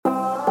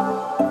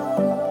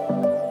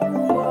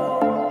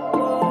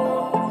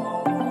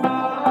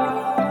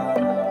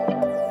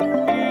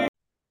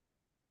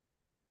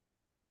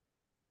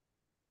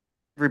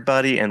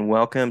Everybody, and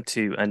welcome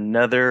to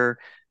another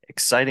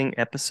exciting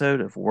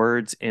episode of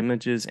Words,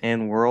 Images,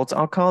 and Worlds.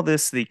 I'll call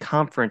this the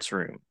conference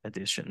room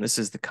edition. This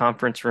is the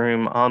conference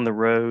room on the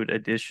road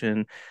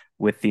edition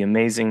with the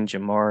amazing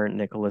Jamar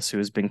Nicholas, who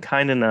has been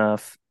kind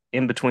enough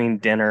in between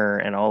dinner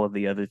and all of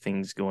the other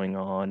things going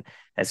on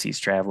as he's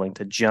traveling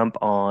to jump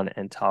on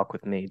and talk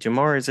with me.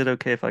 Jamar, is it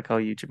okay if I call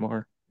you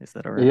Jamar? Is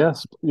that all right?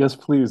 Yes, yes,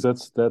 please.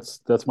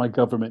 That's my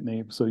government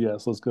name. So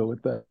yes, let's go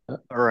with that.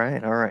 All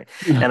right, all right.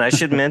 And I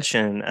should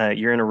mention,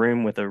 you're in a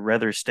room with a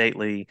rather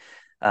stately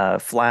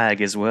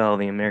flag as well,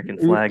 the American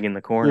flag in the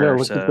Yeah, corner.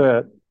 look at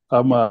So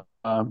that.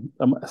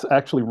 I'm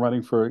actually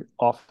running for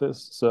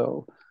office,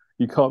 so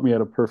you caught me at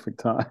a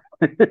perfect time.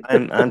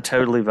 I'm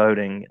totally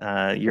voting.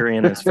 You're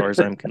in as far as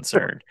I'm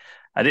concerned.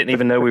 I didn't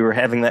even know we were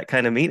having that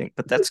kind of meeting,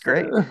 but that's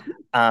great. Well,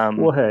 Um,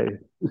 hey,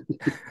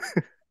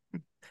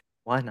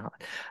 Why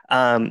not?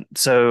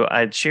 So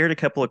I'd shared a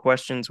couple of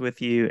questions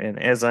with you,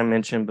 and as I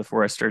mentioned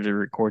before I started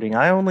recording,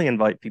 I only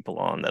invite people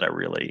on that I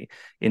really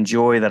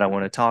enjoy, that I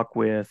want to talk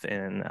with,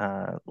 and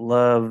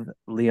love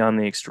Leon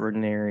the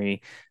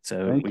Extraordinary.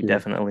 So we thank you.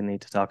 definitely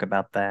need to talk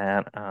about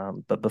that.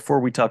 But before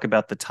we talk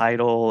about the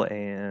title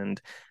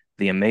and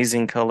the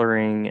amazing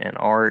coloring and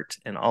art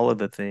and all of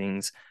the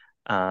things,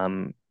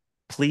 um,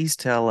 please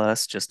tell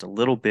us just a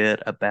little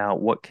bit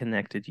about what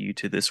connected you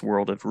to this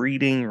world of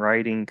reading,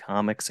 writing,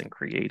 comics, and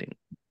creating.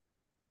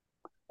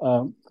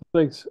 Um,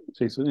 Thanks,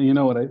 Jason. You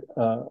know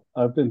what?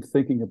 I've been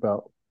thinking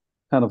about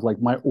kind of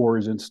like my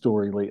origin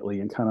story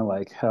lately, and kind of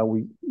like how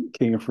we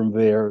came from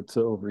there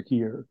to over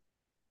here.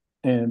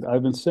 And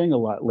I've been saying a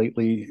lot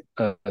lately,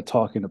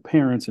 talking to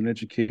parents and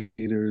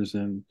educators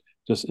and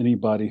just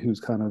anybody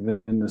who's kind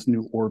of in this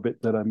new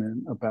orbit that I'm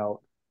in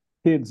about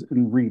kids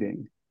and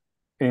reading.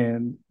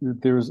 And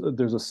there's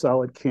a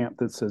solid camp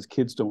that says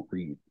kids don't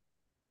read,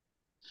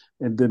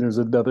 and then there's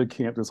another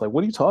camp that's like,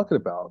 what are you talking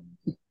about?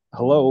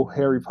 Hello,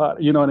 Harry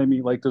Potter. You know what I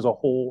mean? Like there's a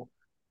whole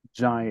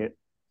giant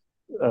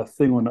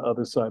thing on the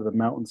other side of the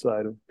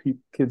mountainside of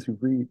kids who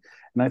read,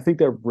 and I think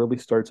that really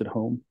starts at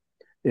home.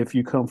 If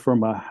you come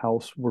from a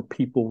house where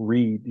people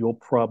read, you'll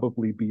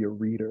probably be a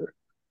reader.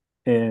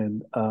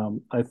 And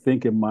I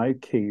think in my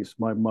case,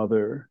 my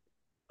mother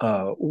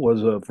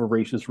was a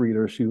voracious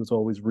reader. She was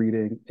always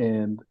reading.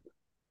 And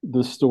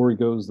the story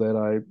goes that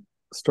I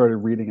started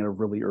reading at a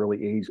really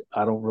early age.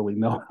 I don't really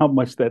know how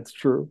much that's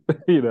true.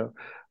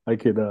 I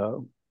could,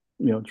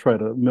 try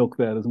to milk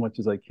that as much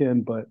as I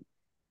can. But,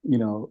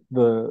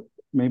 the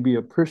maybe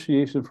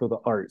appreciation for the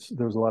arts.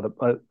 There's a lot of,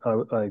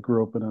 I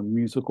grew up in a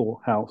musical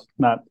house,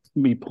 not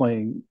me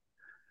playing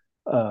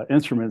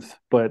instruments,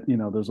 but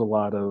there's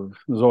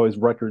always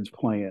records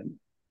playing,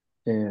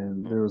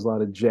 and there was a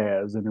lot of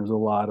jazz, and there's a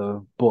lot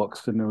of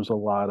books, and there was a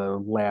lot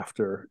of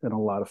laughter, and a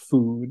lot of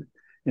food,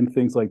 and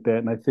things like that.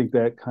 And I think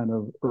that kind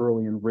of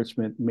early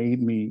enrichment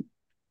made me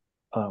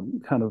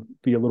kind of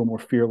be a little more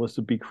fearless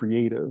to be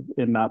creative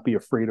and not be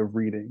afraid of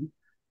reading.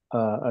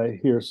 I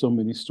hear so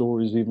many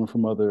stories, even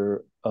from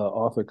other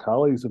author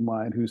colleagues of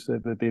mine, who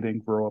said that they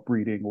didn't grow up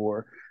reading,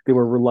 or they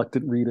were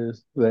reluctant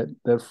readers.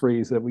 That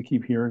phrase that we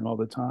keep hearing all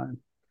the time.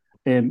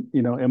 And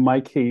in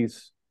my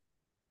case,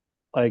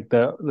 like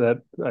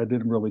that I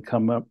didn't really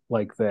come up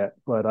like that,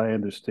 but I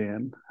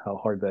understand how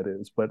hard that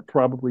is. But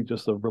probably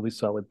just a really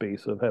solid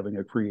base of having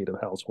a creative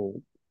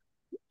household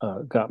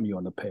got me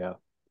on the path.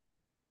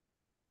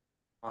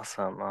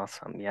 Awesome,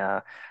 awesome.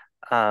 Yeah.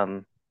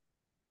 Um,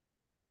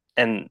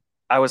 and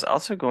I was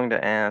also going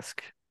to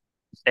ask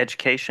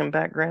education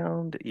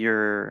background.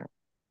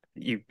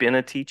 You've been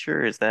a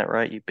teacher, is that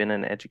right? You've been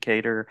an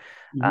educator.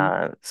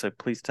 Mm-hmm. So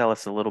please tell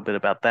us a little bit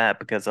about that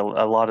because a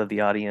lot of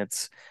the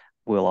audience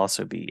will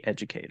also be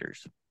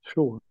educators.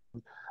 Sure.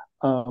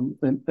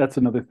 And that's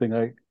another thing.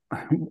 I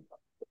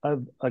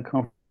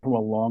come from a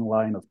long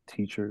line of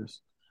teachers.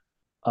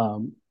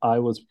 I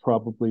was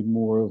probably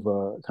more of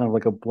a kind of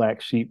like a black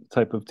sheep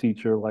type of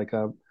teacher. Like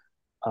I'm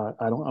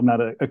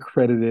not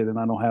accredited, and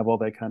I don't have all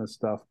that kind of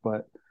stuff.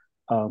 But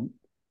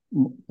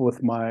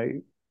with my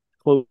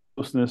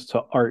closeness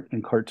to art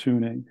and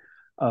cartooning,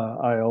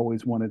 I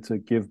always wanted to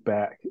give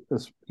back,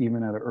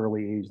 even at an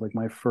early age. Like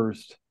my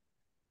first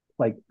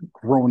like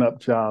grown up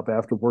job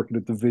after working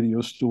at the video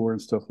store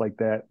and stuff like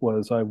that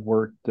was I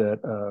worked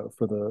at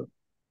for the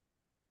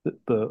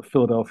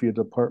Philadelphia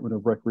Department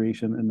of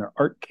Recreation in their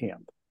art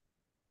camp.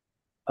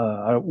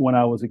 When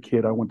I was a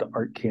kid, I went to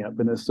art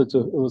camp, and it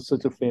was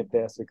such a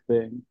fantastic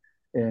thing.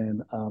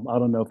 And I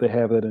don't know if they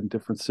have it in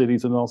different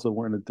cities, and also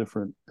we're in a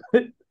different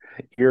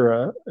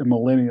era and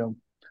millennium.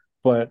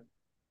 But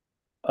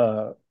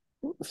uh,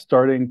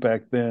 starting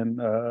back then,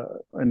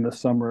 in the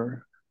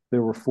summer,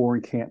 there were four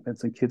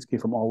encampments, and kids came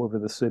from all over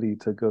the city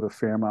to go to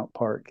Fairmount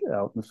Park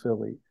out in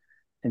Philly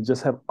and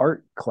just have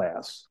art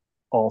class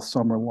all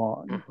summer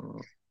long.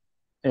 Mhm.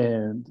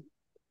 And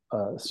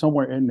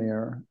somewhere in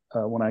there,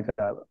 when I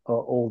got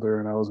older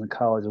and I was in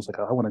college, I was like,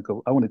 I want to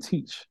go, I want to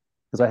teach,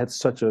 because I had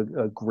such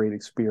a great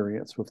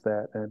experience with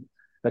that, and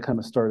that kind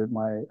of started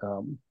my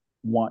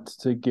want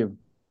to give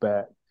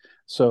back.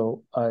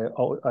 So I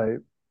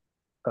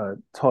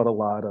taught a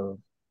lot of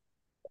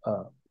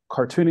uh,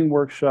 cartooning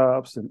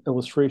workshops and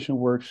illustration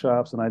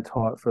workshops, and I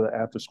taught for the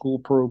after school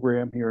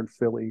program here in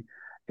Philly.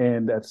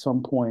 And at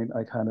some point,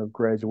 I kind of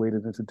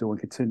graduated into doing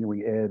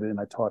continuing ed, and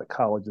I taught at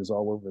colleges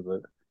all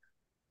over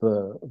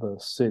the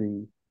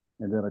city.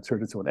 And then I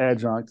turned into an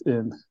adjunct,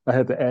 and I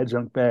had the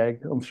adjunct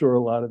bag. I'm sure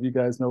a lot of you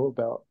guys know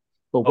about.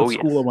 But what Oh,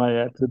 school yes. am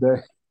I at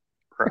today?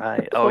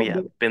 Right. Oh, Oh,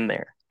 yeah. Been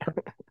there.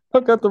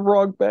 I got the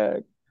wrong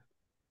bag.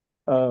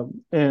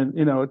 And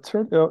it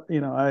turned out,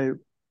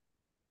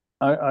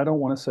 I don't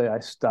want to say I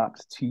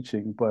stopped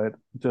teaching, but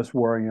just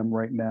where I am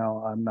right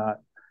now, I'm not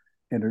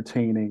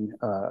entertaining,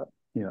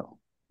 you know,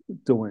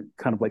 doing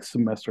kind of like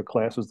semester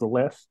classes. The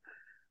last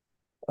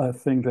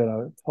thing that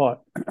I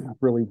taught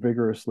really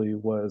vigorously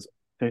was,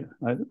 I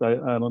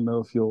don't know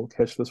if you'll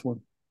catch this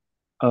one.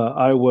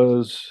 I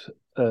was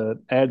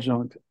an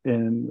adjunct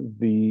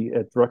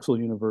at Drexel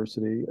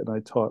University, and I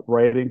taught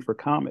writing for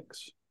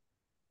comics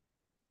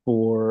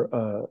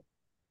for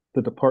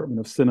the Department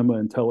of Cinema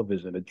and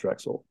Television at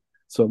Drexel.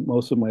 So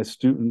most of my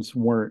students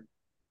weren't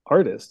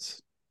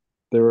artists;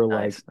 they were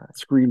like Nice.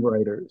 Nice.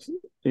 screenwriters,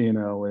 and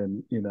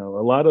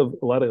a lot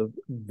of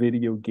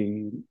video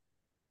game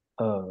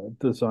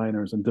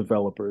designers and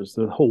developers.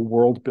 The whole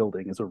world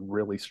building is a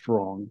really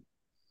strong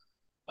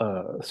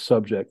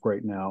subject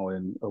right now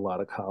in a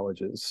lot of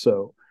colleges.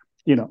 So,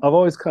 I've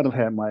always kind of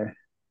had my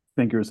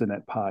fingers in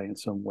that pie in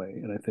some way,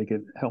 and I think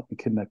it helped me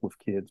connect with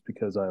kids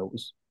because I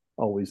was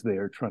always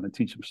there trying to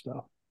teach them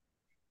stuff.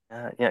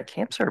 Yeah,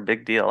 camps are a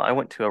big deal. I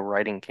went to a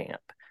writing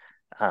camp.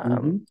 Um,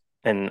 Hmm.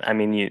 and I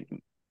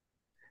mean,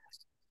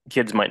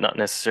 kids might not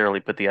necessarily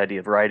put the idea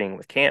of writing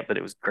with camp, but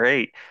it was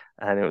great.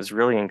 And it was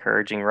really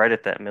encouraging right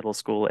at that middle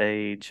school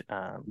age.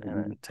 And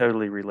Hmm.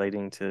 totally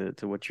relating to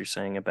what you're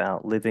saying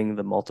about living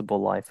the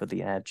multiple life of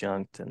the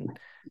adjunct and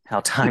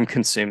how time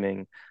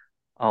consuming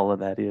all of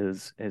that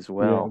is as Yeah,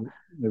 well.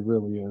 it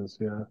really is.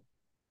 Yeah.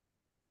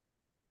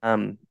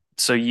 Um,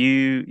 so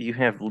you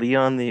have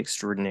Leon the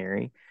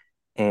Extraordinary,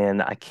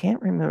 and I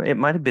can't remember. It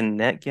might have been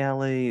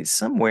NetGalley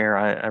somewhere.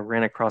 I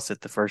ran across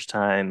it the first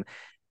time,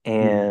 Mm.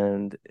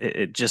 and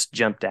it just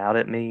jumped out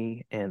at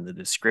me. And the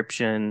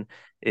description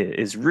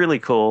is really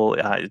cool.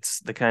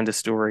 It's the kind of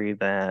story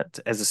that,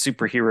 as a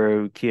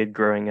superhero kid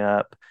growing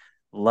up,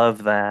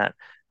 love that.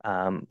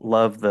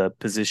 Love the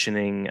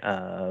positioning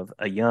of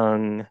a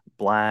young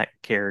black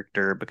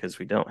character because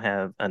we don't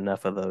have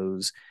enough of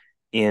those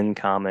in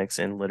comics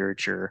and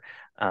literature.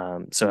 So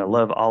I Mm.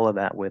 love all of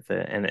that with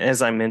it. And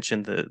as I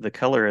mentioned, the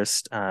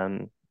colorist,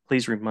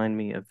 please remind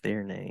me of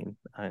their name.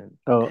 I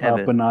Oh, have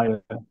it.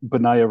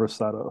 Benaya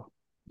Rosado.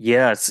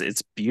 Yeah,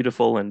 it's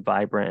beautiful and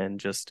vibrant and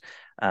just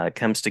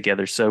comes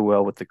together so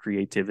well with the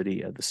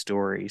creativity of the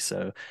story.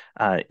 So,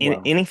 Wow.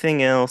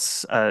 anything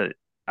else?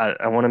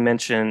 I want to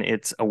mention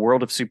it's a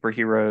world of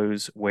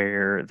superheroes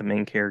where the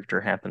main character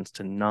happens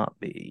to not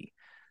be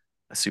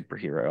a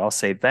superhero. I'll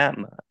say that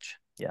much.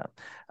 Yeah.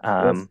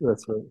 That's Um,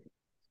 that's right.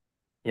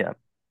 Yeah.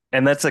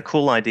 And that's a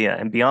cool idea.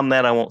 And beyond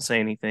that, I won't say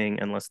anything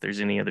unless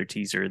there's any other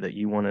teaser that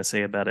you want to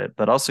say about it.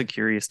 But also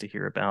curious to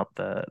hear about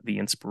the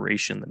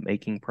inspiration, the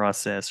making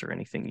process, or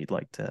anything you'd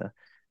like to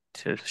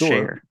Sure.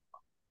 share.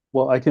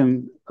 Well, I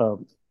can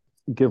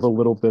give a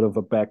little bit of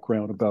a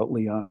background about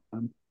Leon.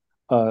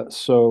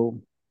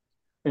 So,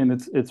 and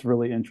it's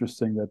really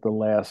interesting that the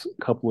last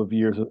couple of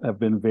years have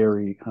been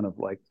very kind of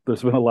like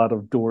there's been a lot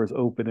of doors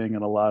opening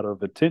and a lot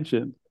of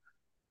attention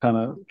kind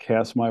of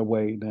cast my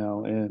way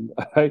now, and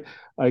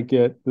I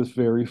get this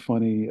very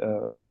funny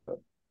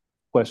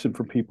question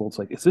from people. It's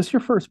like, "Is this your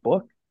first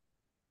book?"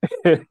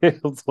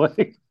 It's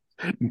like,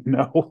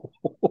 no,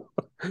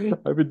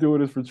 I've been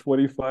doing this for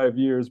 25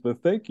 years,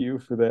 but thank you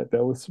for that.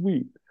 That was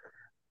sweet.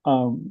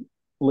 Um,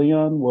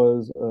 Leon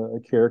was a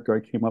character I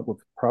came up with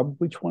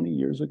probably 20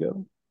 years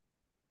ago.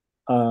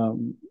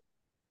 Um,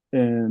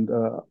 and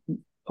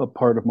a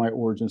part of my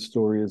origin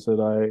story is that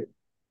I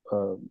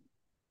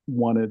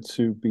wanted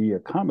to be a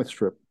comic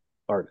strip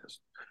artist.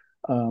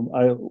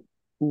 I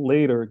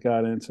later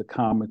got into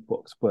comic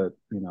books, but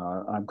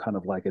I'm kind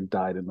of like a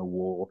dyed in the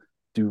wool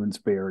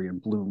Doonesbury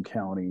and Bloom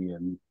County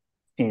and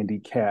Andy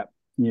Cap.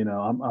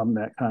 I'm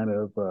that kind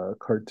of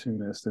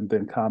cartoonist, and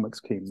then comics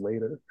came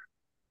later.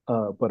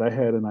 But I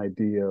had an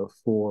idea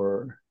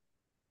for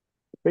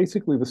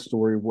basically the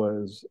story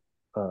was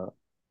uh,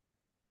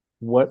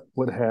 what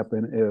would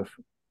happen if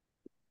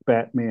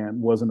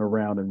Batman wasn't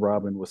around and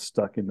Robin was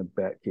stuck in the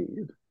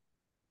Batcave.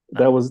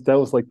 That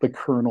was like the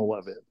kernel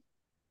of it,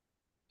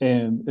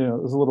 and it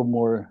was a little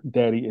more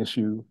daddy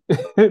issue,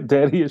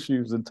 daddy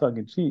issues and tongue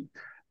in cheek.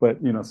 But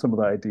some of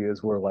the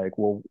ideas were like,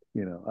 well,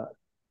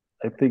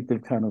 I think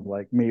they've kind of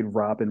like made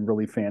Robin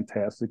really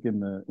fantastic in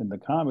the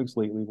comics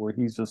lately, where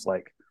he's just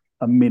like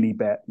a mini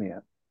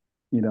Batman.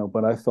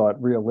 But I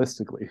thought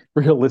realistically,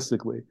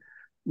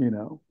 you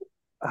know,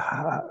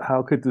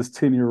 how could this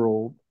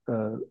 10-year-old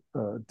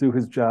do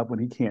his job when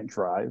he can't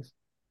drive?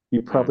 He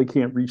Mm. probably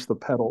can't reach the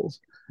pedals.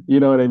 You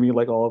know what I mean?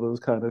 Like all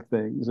those kind of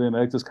things. And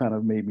that just kind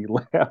of made me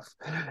laugh.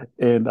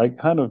 And I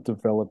kind of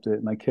developed it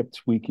and I kept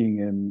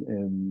tweaking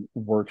and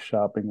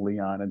workshopping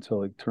Leon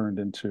until it turned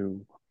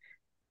into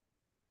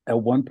at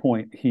one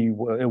point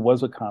it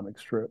was a comic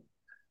strip,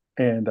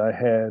 and I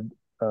had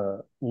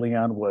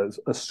Leon was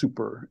a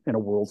super in a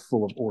world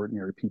full of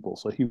ordinary people.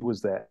 So he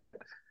was that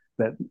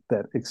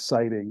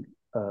exciting,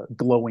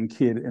 glowing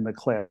kid in the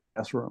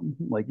classroom.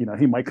 Like,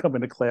 he might come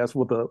into class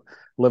with a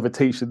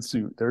levitation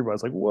suit.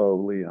 Everybody's like, "Whoa,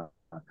 Leon!"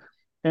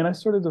 And I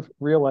started to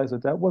realize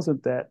that that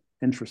wasn't that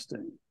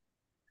interesting.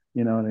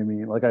 You know what I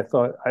mean? Like I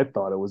thought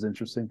it was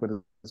interesting, but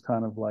it's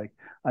kind of like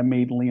I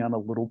made Leon a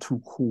little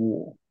too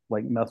cool.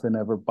 Like nothing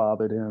ever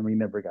bothered him. He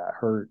never got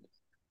hurt.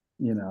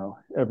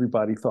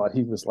 Everybody thought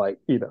he was like,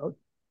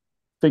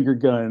 finger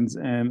guns,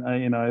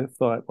 and I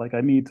thought like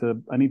I need to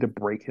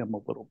break him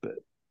a little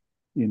bit.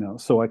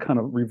 So I kind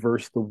of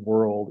reversed the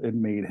world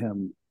and made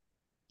him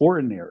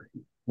ordinary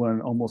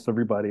when almost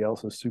everybody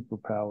else has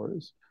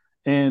superpowers.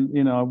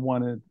 And I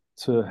wanted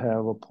to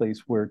have a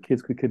place where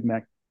kids could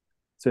connect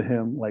to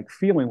him, like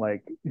feeling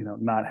like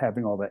not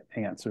having all the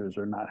answers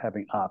or not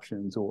having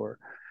options, or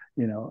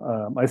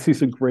I see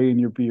some gray in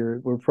your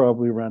beard. We're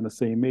probably around the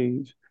same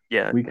age.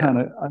 Yeah, We yeah, kind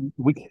of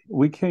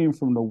we came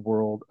from the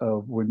world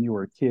of when you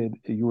were a kid,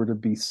 you were to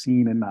be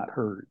seen and not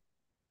heard.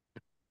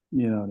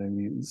 You know what I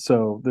mean?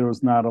 So there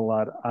was not a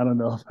lot. I don't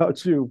know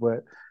about you,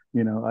 but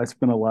I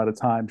spent a lot of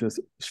time just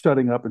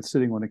shutting up and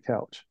sitting on the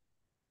couch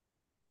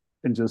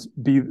and just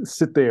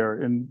sit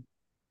there and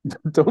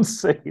don't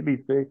say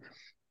anything.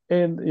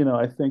 And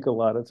I think a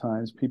lot of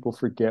times people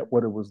forget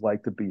what it was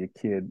like to be a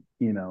kid.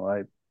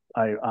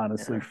 I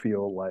honestly yeah.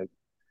 feel like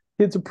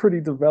kids are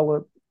pretty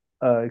developed,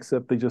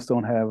 except they just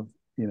don't have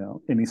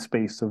any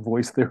space to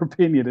voice their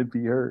opinion and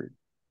be heard.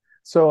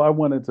 So I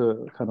wanted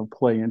to kind of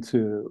play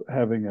into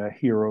having a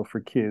hero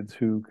for kids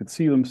who could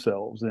see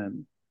themselves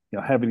in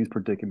having these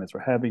predicaments or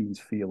having these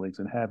feelings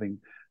and having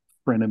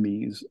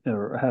frenemies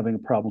or having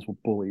problems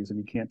with bullies, and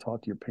you can't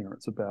talk to your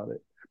parents about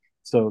it.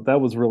 So that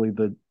was really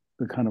the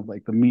kind of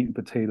like the meat and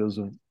potatoes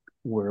of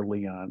where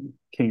Leon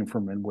came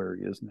from and where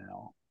he is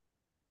now.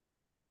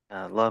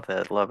 I love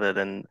it, love it.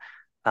 And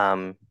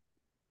um,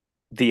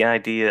 the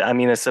idea, I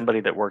mean, as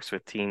somebody that works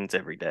with teens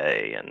every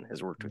day and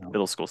has worked with You know?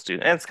 middle school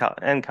students and,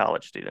 and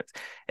college students,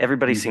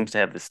 everybody Mm-hmm. seems to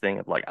have this thing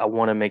of like, I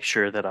want to make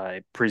sure that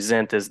I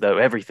present as though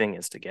everything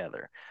is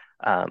together.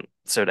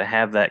 So to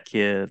have that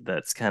kid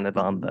that's kind of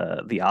on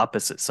Mm-hmm. the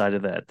opposite side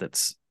of that,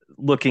 that's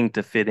looking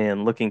to fit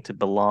in, looking to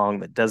belong,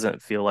 that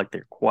doesn't feel like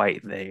they're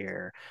quite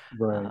there.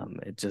 Right.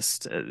 It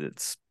just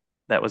it's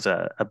that was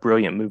a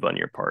brilliant move on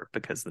your part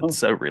because it's Oh,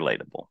 so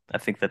relatable. I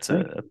think that's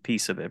thank a you.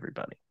 piece of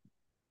everybody.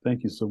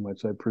 Thank you so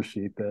much. I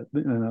appreciate that.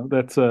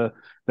 That's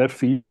that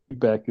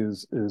feedback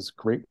is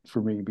great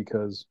for me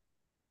because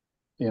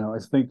I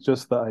think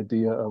just the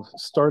idea of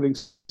starting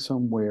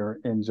somewhere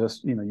and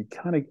just you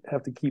kind of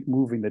have to keep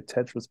moving the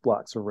Tetris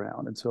blocks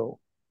around until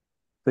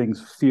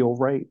things feel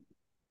right.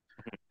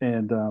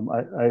 And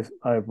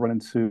I've run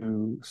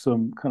into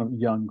some kind of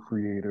young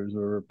creators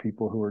or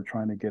people who are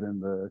trying to get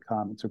into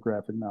comics or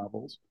graphic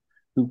novels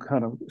who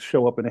kind of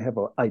show up and they have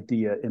an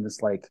idea and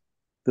it's like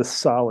the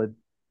solid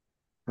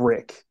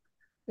brick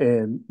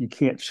and you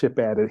can't chip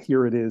at it.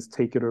 Here it is,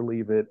 take it or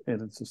leave it.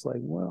 And it's just like,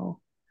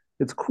 well,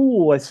 it's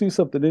cool. I see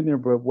something in there,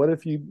 but what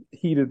if you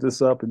heated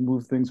this up and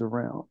moved things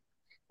around?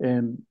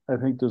 And I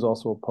think there's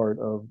also a part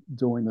of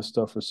doing this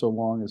stuff for so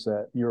long is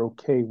that you're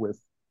okay with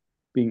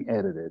being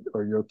edited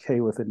or you're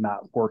okay with it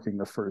not working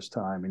the first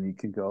time and you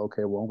can go,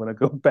 okay, well, I'm going to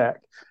go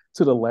back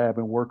to the lab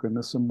and work on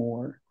this some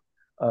more.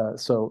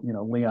 So,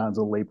 Leon's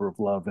a labor of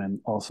love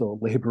and also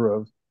a labor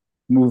of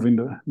moving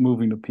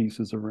the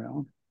pieces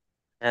around.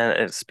 And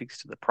it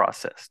speaks to the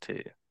process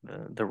too,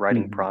 the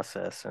writing Mm-hmm.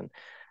 process. And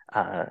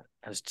I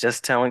was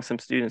just telling some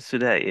students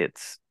today,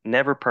 it's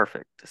never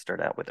perfect to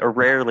start out with, or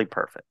rarely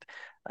perfect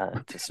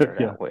to start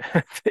Yeah. out with,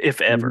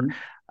 if ever.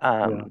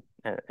 Mm-hmm.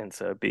 Yeah. And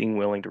so being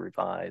willing to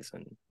revise,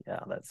 and yeah,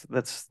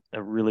 that's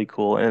a really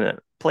cool and a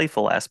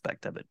playful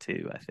aspect of it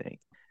too, I think.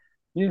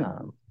 Yeah.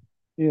 Um,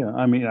 Yeah.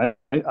 I mean,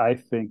 I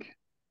think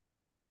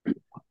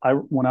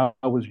when I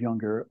was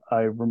younger,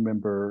 I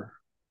remember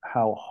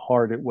how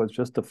hard it was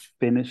just to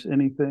finish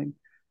anything.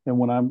 And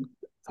when I'm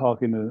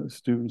talking to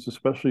students,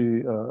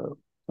 especially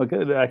like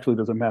it actually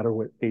doesn't matter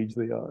what age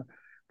they are,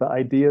 the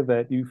idea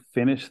that you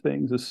finish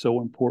things is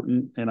so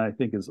important, and I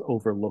think is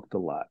overlooked a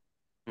lot.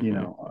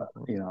 mhm.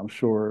 I'm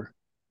sure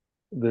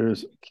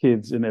there's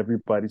kids in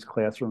everybody's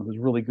classroom who's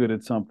really good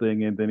at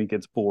something, and then he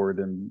gets bored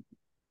and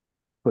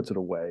puts it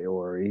away,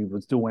 or he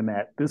was doing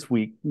that this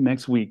week,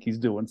 next week he's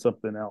doing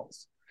something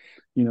else.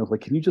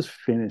 Like, can you just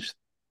finish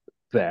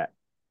that?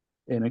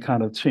 And it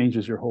kind of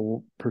changes your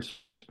whole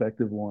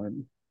perspective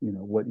on,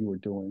 what you were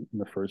doing in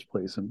the first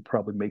place and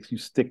probably makes you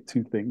stick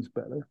to things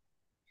better.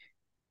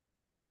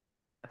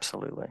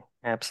 Absolutely,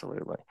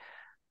 absolutely.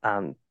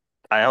 Um,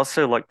 I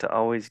also like to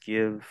always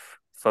give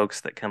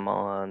folks that come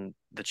on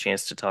the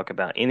chance to talk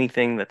about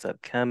anything that's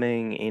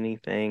upcoming,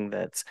 anything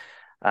that's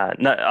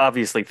not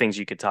obviously things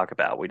you could talk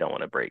about. We don't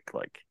want to break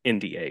like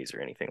NDAs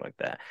or anything like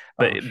that.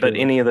 Oh, But sure.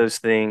 any of those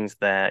things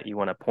that you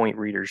want to point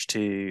readers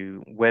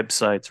to,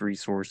 websites,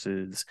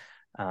 resources,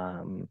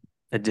 um,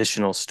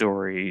 additional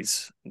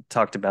stories,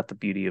 talked about the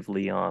beauty of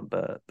Leon,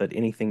 but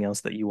anything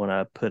else that you want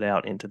to put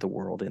out into the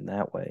world in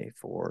that way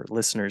for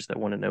listeners that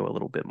want to know a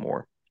little bit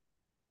more?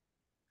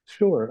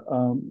 Sure.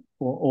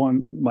 Well,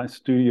 on my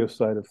studio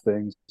side of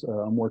things,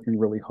 I'm working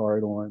really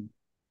hard on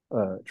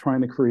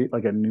trying to create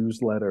like a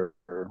newsletter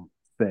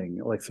thing,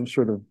 like some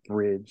sort of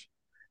bridge.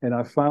 And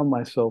I found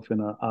myself in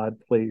an odd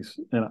place,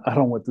 and I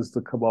don't want this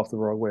to come off the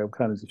wrong way. I'm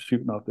kind of just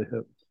shooting off the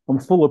hip. I'm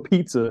full of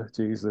pizza,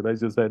 Jason. I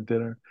just had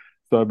dinner,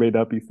 so I may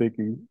not be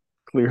thinking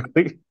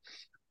clearly.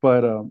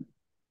 But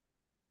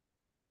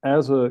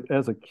as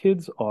a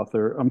kids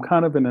author, I'm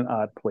kind of in an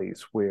odd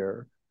place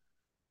where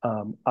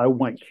I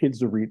want kids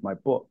to read my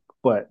book,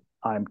 but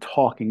I'm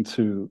talking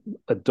to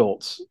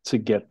adults to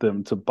get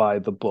them to buy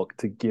the book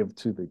to give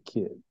to the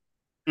kid.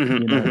 Hmm,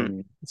 You know what I hmm.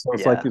 mean? So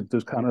it's like Yeah,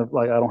 there's kind of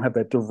like I don't have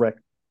that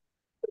direct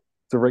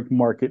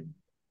market,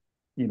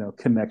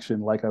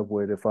 connection like I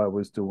would if I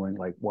was doing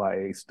like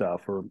YA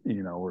stuff or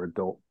or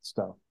adult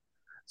stuff.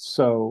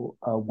 So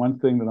one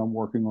thing that I'm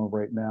working on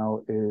right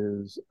now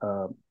is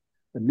a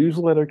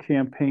newsletter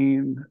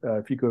campaign.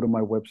 If you go to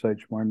my website,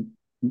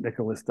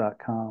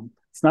 jamarnicholas.com,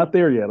 it's not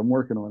there yet. I'm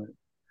working on it.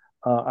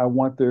 I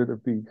want there to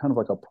be kind of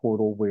like a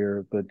portal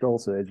where the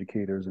adults,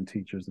 educators, and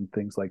teachers and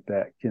things like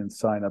that can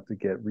sign up to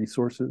get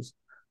resources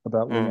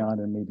about mm, Leon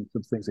and maybe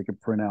some things they can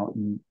print out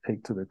and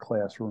take to their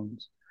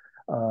classrooms.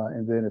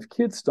 And then if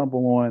kids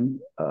stumble on,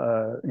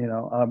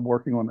 I'm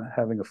working on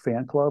having a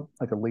fan club,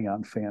 like a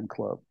Leon fan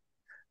club,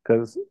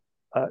 because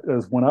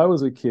as when I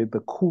was a kid,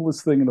 the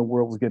coolest thing in the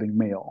world was getting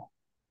mail.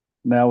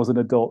 Now as an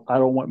adult, I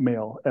don't want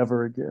mail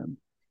ever again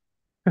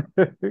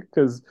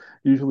because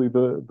usually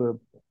the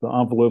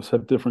envelopes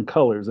have different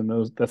colors, and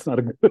those that's not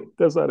a good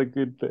that's not a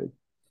good thing.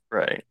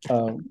 right.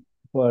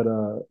 But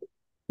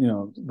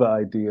the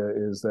idea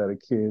is that a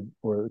kid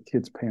or the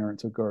kid's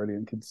parents or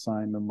guardian can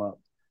sign them up,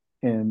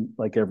 and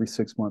like every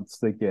 6 months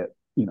they get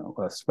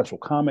a special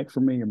comic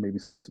from me, or maybe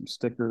some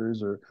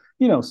stickers, or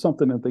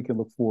something that they can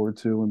look forward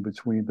to in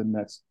between the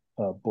next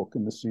book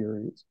in the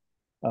series.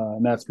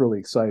 And that's really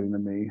exciting to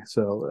me.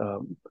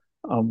 So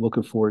I'm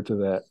looking forward to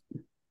that.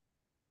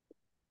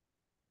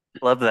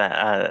 Love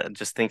that.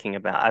 Just thinking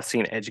about, I've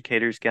seen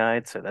Educator's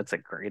Guide, so that's a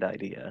great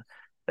idea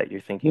that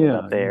you're thinking Yeah,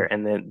 about yeah. there.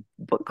 And then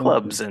book Thank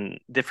clubs you. and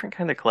different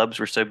kind of clubs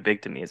were so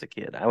big to me as a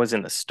kid. I was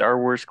in the Star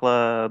Wars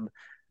Club,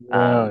 Yeah,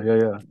 um, yeah,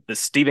 yeah. the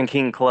Stephen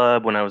King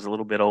Club when I was a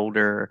little bit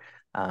older.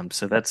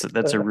 So that's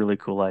a really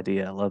cool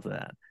idea. I love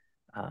that.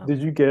 Did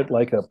Um, you get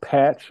like a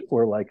patch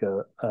or like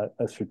a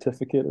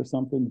certificate or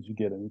something? Did you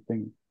get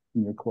anything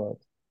in your club?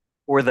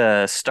 For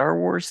the Star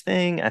Wars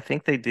thing, I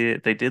think they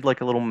did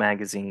like a little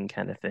magazine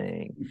kind of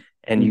thing,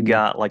 and you Mhm.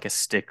 got like a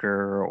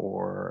sticker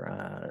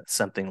or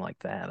something like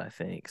that, I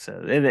think. So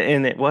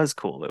and it was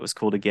cool. It was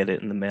cool to get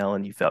it in the mail,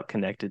 and you felt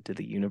connected to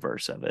the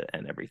universe of it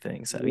and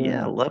everything. So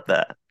yeah, I Yeah, love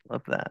that.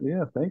 Love that.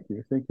 yeah. Thank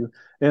you, thank you.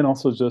 And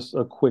also, just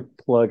a quick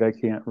plug. I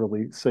can't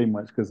really say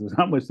much because there's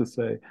not much to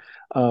say.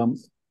 Um,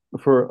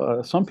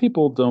 for some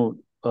people, don't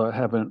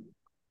haven't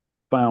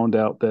found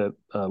out that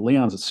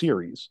Leon's a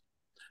series.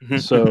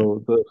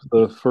 So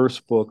the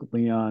first book,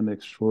 Leon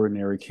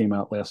Extraordinary, came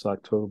out last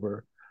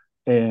October,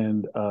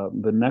 and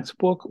the next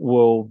book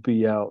will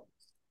be out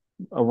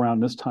around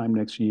this time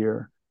next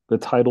year. The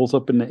title's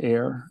up in the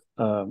air,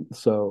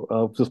 so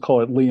I'll just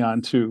call it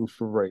Leon 2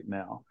 for right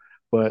now.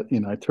 But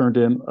I turned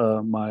in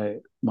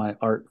my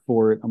art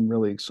for it. I'm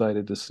really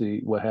excited to see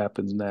what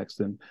happens next,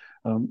 and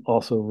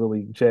also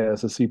really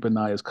jazzed to see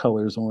Benaya's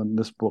colors on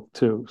this book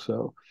too.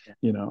 So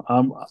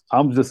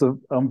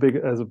I'm big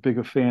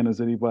a fan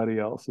as anybody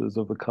else is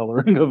of the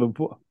coloring of the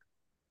book.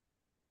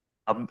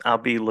 I'll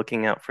be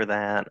looking out for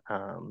that,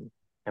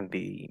 and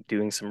be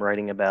doing some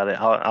writing about it.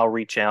 I'll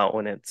reach out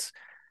when it's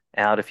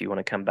out if you want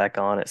to come back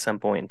on at some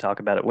point and talk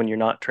about it when you're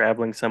not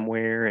traveling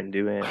somewhere and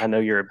doing. I know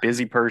you're a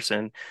busy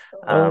person.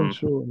 Oh, Um,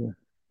 sure.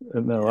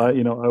 And no,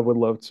 yeah. I would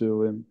love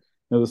to. And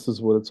this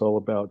is what it's all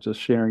about, just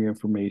sharing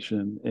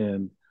information.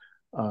 And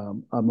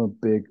I'm a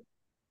big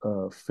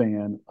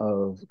fan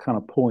of kind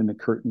of pulling the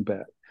curtain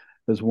back.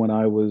 Because when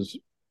I was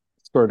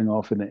starting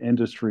off in the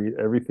industry,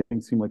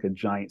 everything seemed like a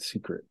giant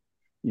secret,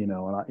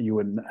 and you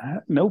would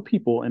know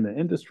people in the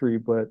industry,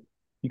 but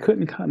you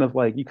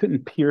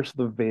couldn't pierce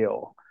the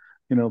veil.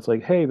 It's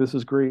like, hey, this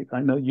is great.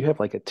 I know you have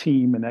like a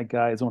team, and that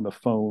guy is on the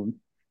phone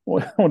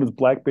on his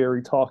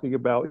BlackBerry talking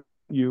about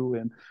you,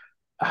 and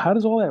how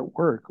does all that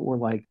work? Or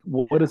like,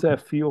 what does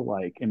that feel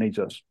like? And they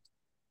just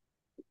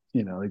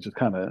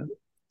kind of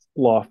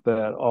loft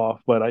that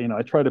off. But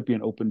I try to be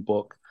an open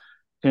book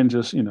and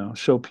just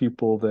show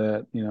people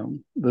that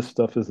this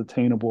stuff is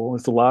attainable.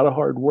 It's a lot of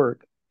hard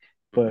work,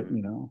 but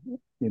Mhm.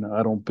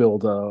 I don't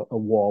build a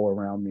wall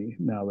around me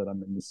now that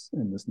I'm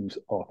in this new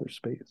author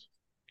space.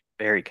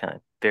 Very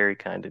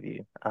kind of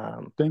you.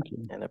 Thank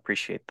you. And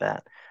appreciate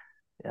that.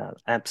 Yeah,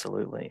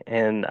 absolutely.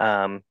 And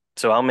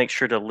so I'll make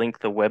sure to link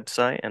the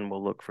website and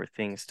we'll look for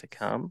things to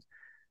come.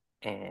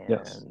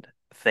 Yes. And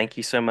thank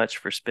you so much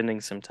for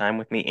spending some time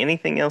with me.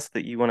 Anything else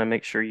that you want to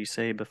make sure you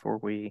say before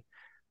we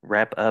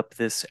wrap up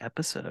this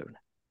episode?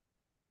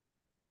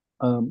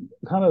 Kind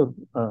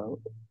of.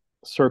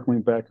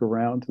 circling back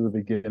around to the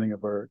beginning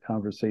of our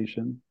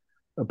conversation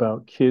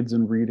about kids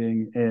and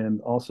reading,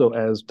 and also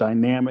as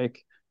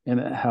dynamic and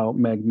how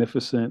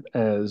magnificent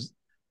as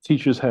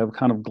teachers have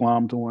kind of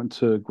glommed on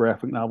to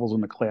graphic novels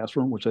in the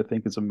classroom, which I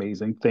think is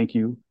amazing. Thank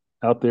you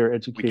out there,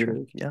 We try.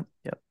 educators. Yeah,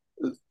 yeah,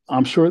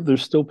 I'm sure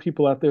there's still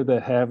people out there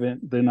that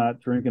haven't, they're not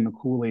drinking the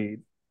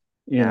Kool-Aid,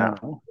 you yeah,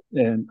 know,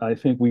 and I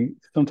think we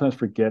sometimes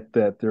forget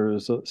that there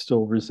is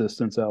still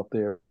resistance out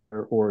there,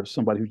 or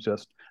somebody who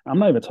just, I'm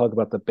not even talking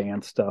about the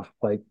band stuff,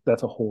 like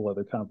that's a whole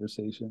other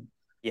conversation,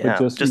 but yeah.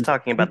 just, Just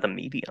talking about the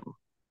medium.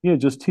 yeah,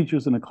 just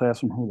teachers in the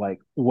classroom who like,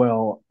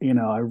 well,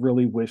 I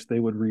really wish they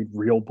would read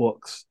real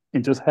books,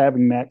 and just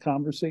having that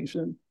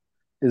conversation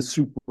is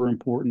super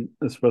important,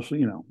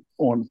 especially,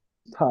 on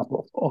top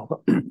of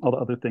all the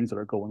other things that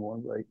are going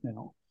on right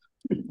now.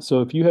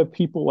 So if you have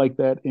people like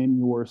that in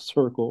your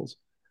circles,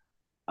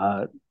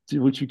 uh,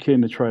 do what you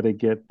can to try to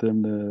get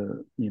them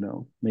to,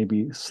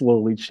 maybe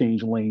slowly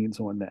change lanes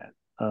on that.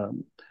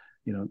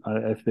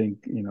 I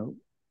think,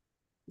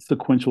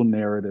 sequential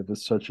narrative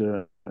is such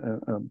a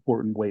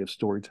important way of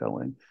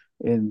storytelling,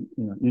 and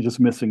you're just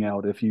missing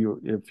out if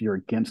you're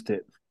against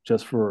it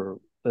just for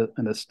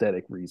an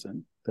aesthetic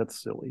reason.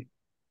 That's silly.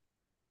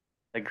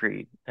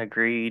 Agreed,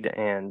 agreed.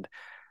 And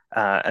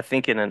I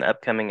think in an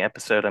upcoming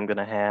episode, I'm going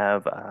to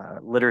have a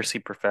literacy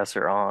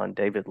professor on,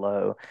 David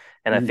Lowe,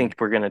 and I Mm, think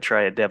we're going to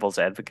try a devil's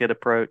advocate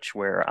approach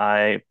where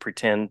I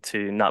pretend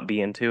to not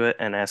be into it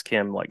and ask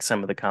him like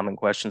some of the common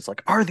questions,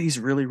 like, "Are these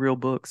really real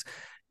books?"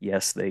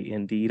 Yes, they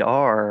indeed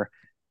are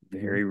mhm,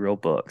 very real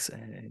books,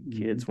 and mhm.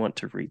 kids want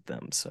to read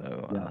them.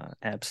 So, Yes.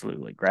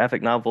 absolutely,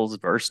 graphic novels,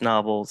 verse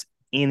novels,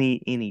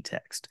 any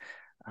text.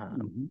 Um,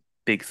 Mhm.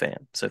 Big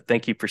fan. So,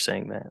 thank you for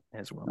saying that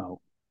as well.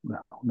 No,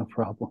 no, no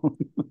problem.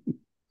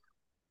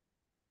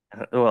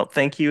 Well,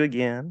 thank you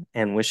again,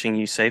 and wishing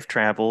you safe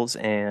travels,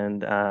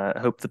 and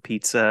hope the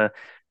pizza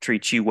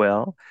treats you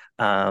well.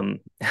 Um,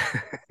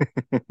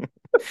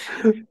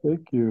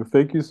 Thank you.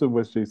 Thank you so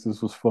much, Jason.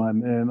 This was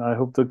fun. And I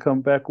hope to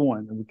come back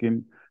on and we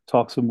can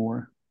talk some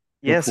more.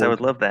 Look yes, I forward would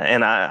to love that,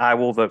 and I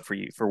will vote for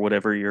you for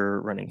whatever you're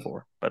running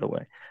for, by the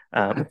way.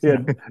 it. Yeah,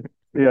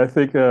 yeah, I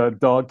think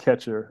dog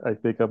catcher. I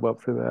think I'm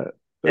up for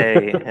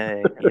Hey,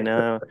 that.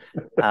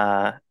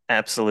 hey,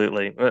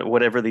 absolutely,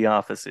 whatever the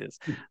office is.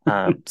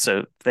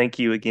 So thank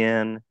you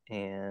again,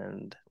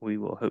 and we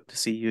will hope to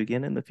see you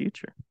again in the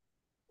future.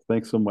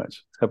 Thanks so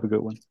much. Have a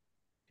good one.